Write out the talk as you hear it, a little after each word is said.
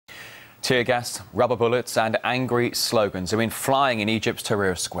Tear gas, rubber bullets and angry slogans have been flying in Egypt's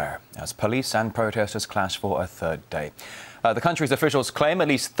Tahrir square as police and protesters clash for a third day. The country's officials claim at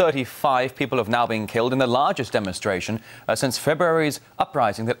least 35 people have now been killed in the largest demonstration since February's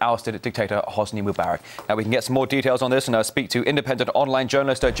uprising that ousted dictator Hosni Mubarak. Now, we can get some more details on this and speak to independent online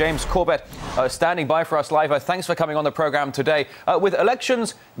journalist James Corbett standing by for us live. Thanks for coming on the programme today. With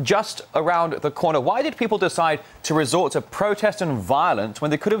elections just around the corner, why did people decide to resort to protest and violence when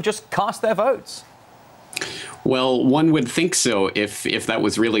they could have just cast their votes? Well, one would think so if that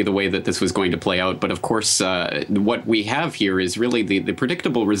was really the way that this was going to play out. But of course, what we have here is really the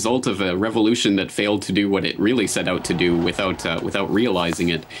predictable result of a revolution that failed to do what it really set out to do without realizing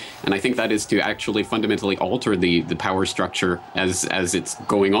it. And I think that is to actually fundamentally alter the power structure as it's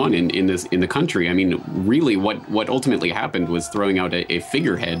going on in the country. I mean, really, what ultimately happened was throwing out a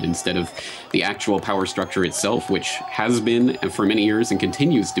figurehead instead of the actual power structure itself, which has been for many years and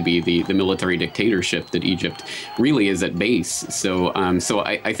continues to be the military dictatorship that Egypt really is at base. So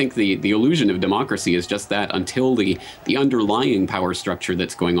I think the illusion of democracy is just that. Until the underlying power structure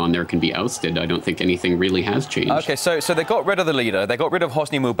that's going on there can be ousted, I don't think anything really has changed. Okay, so they got rid of the leader. They got rid of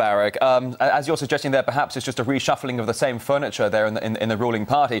Hosni Mubarak. As you're suggesting there, perhaps it's just a reshuffling of the same furniture there in the ruling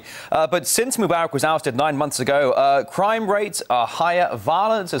party. But since Mubarak was ousted 9 months ago, crime rates are higher,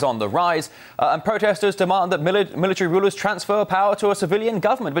 violence is on the rise, and protesters demand that military rulers transfer power to a civilian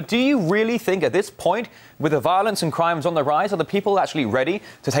government. But do you really think at this point, with the violence and crimes on the rise, are the people actually ready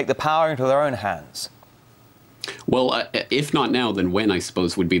to take the power into their own hands? Well, if not now, then when, I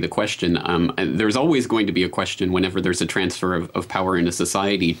suppose, would be the question. There's always going to be a question whenever there's a transfer of power in a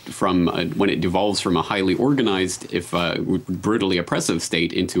society from when it devolves from a highly organized, if brutally oppressive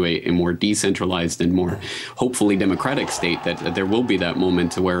state into a more decentralized and more hopefully democratic state, that there will be that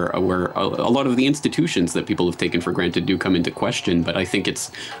moment where a lot of the institutions that people have taken for granted do come into question. But I think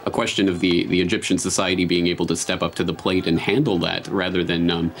it's a question of the Egyptian society being able to step up to the plate and handle that, rather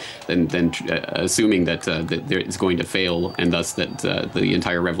than assuming that it's going to fail, and thus that the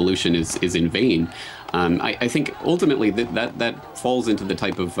entire revolution is in vain. I think ultimately that falls into the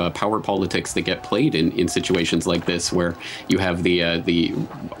type of power politics that get played in situations like this, where you have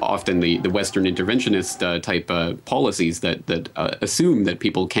often the Western interventionist type policies that assume that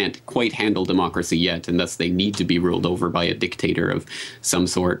people can't quite handle democracy yet, and thus they need to be ruled over by a dictator of some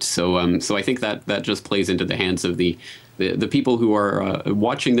sort. So I think that just plays into the hands of the people who are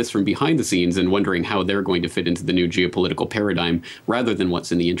watching this from behind the scenes and wondering how they're going to fit into the new geopolitical paradigm, rather than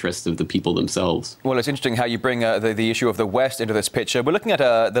what's in the interests of the people themselves. Well, it's interesting how you bring the issue of the West into this picture. We're looking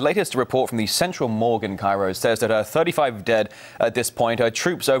at the latest report from the Central Morgue in Cairo. It says that 35 dead at this point.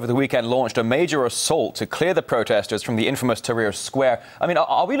 Troops over the weekend launched a major assault to clear the protesters from the infamous Tahrir square. I mean,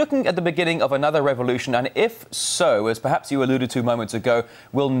 are we looking at the beginning of another revolution? And if so, as perhaps you alluded to moments ago,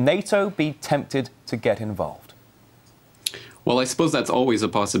 will NATO be tempted to get involved? Well, I suppose that's always a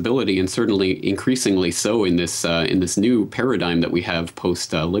possibility, and certainly increasingly so in this new paradigm that we have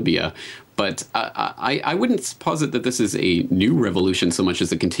post-Libya. But I wouldn't posit that this is a new revolution so much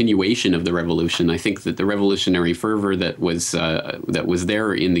as a continuation of the revolution. I think that the revolutionary fervor that was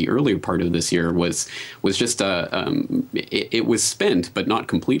there in the earlier part of this year was just it was spent, but not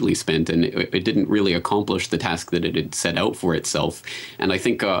completely spent, and it didn't really accomplish the task that it had set out for itself. And I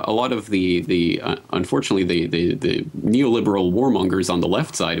think a lot of unfortunately the neoliberal warmongers on the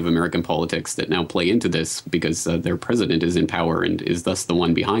left side of American politics that now play into this, because their president is in power and is thus the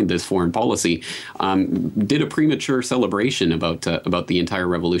one behind this foreign policy, did a premature celebration about the entire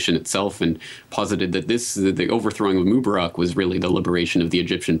revolution itself, and posited that the overthrowing of Mubarak was really the liberation of the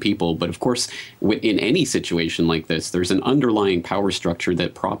Egyptian people. But of course, in any situation like this, there's an underlying power structure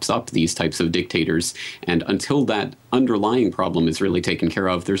that props up these types of dictators, and until that underlying problem is really taken care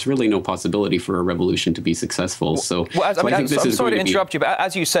of, there's really no possibility for a revolution to be successful. So, I think this is sorry to interrupt you, but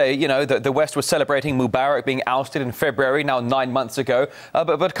as you say, you know, the West was celebrating Mubarak being ousted in February, now 9 months ago.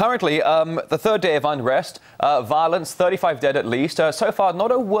 But currently, the third day of unrest, violence, 35 dead at least. So far,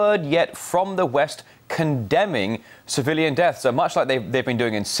 not a word yet from the West condemning civilian deaths, much like they've been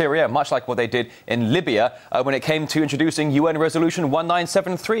doing in Syria, much like what they did in Libya when it came to introducing UN Resolution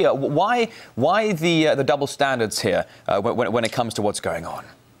 1973. Why the double standards here when it comes to what's going on?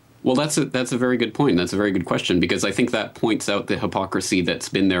 Well, that's a very good point. That's a very good question, because I think that points out the hypocrisy that's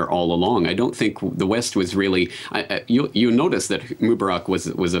been there all along. I don't think the West was really. You notice that Mubarak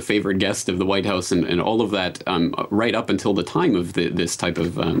was a favored guest of the White House and all of that right up until the time of this type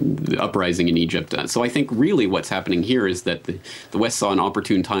of uprising in Egypt. So I think really what's happening here is that the West saw an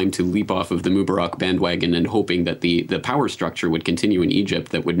opportune time to leap off of the Mubarak bandwagon, and hoping that the power structure would continue in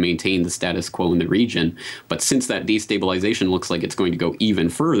Egypt that would maintain the status quo in the region. But since that destabilization looks like it's going to go even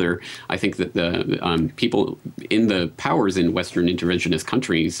further, where I think that the people in the powers in Western interventionist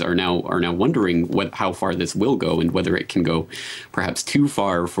countries are now wondering how far this will go and whether it can go perhaps too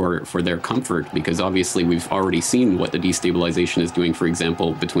far for their comfort, because obviously we've already seen what the destabilization is doing, for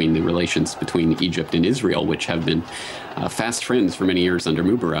example, between the relations between Egypt and Israel, which have been fast friends for many years under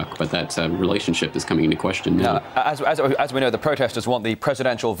Mubarak, but that relationship is coming into question now. As we know, the protesters want the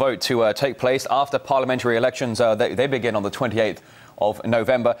presidential vote to take place after parliamentary elections. They begin on the 28th of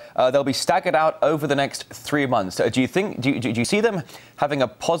November. They'll be staggered out over the next 3 months. Do you see them having a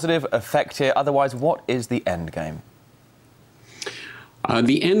positive effect here? Otherwise, what is the end game?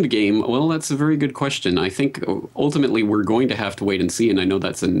 The end game, well, that's a very good question. I think ultimately we're going to have to wait and see, and I know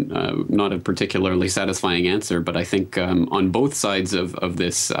that's not a particularly satisfying answer, but I think on both sides of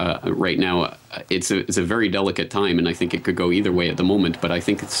this right now, it's a very delicate time, and I think it could go either way at the moment, but I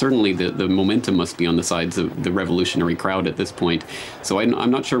think certainly the momentum must be on the sides of the revolutionary crowd at this point. So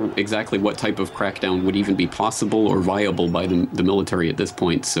I'm not sure exactly what type of crackdown would even be possible or viable by the military at this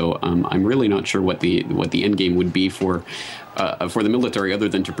point, so I'm really not sure what the end game would be for the military, other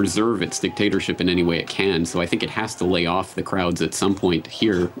than to preserve its dictatorship in any way it can. So I think it has to lay off the crowds at some point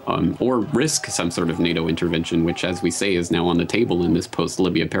here, or risk some sort of NATO intervention, which, as we say, is now on the table in this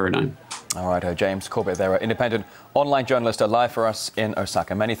post-Libya paradigm. All right, James Corbett there, independent online journalist, live for us in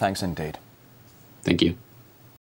Osaka. Many thanks indeed. Thank you.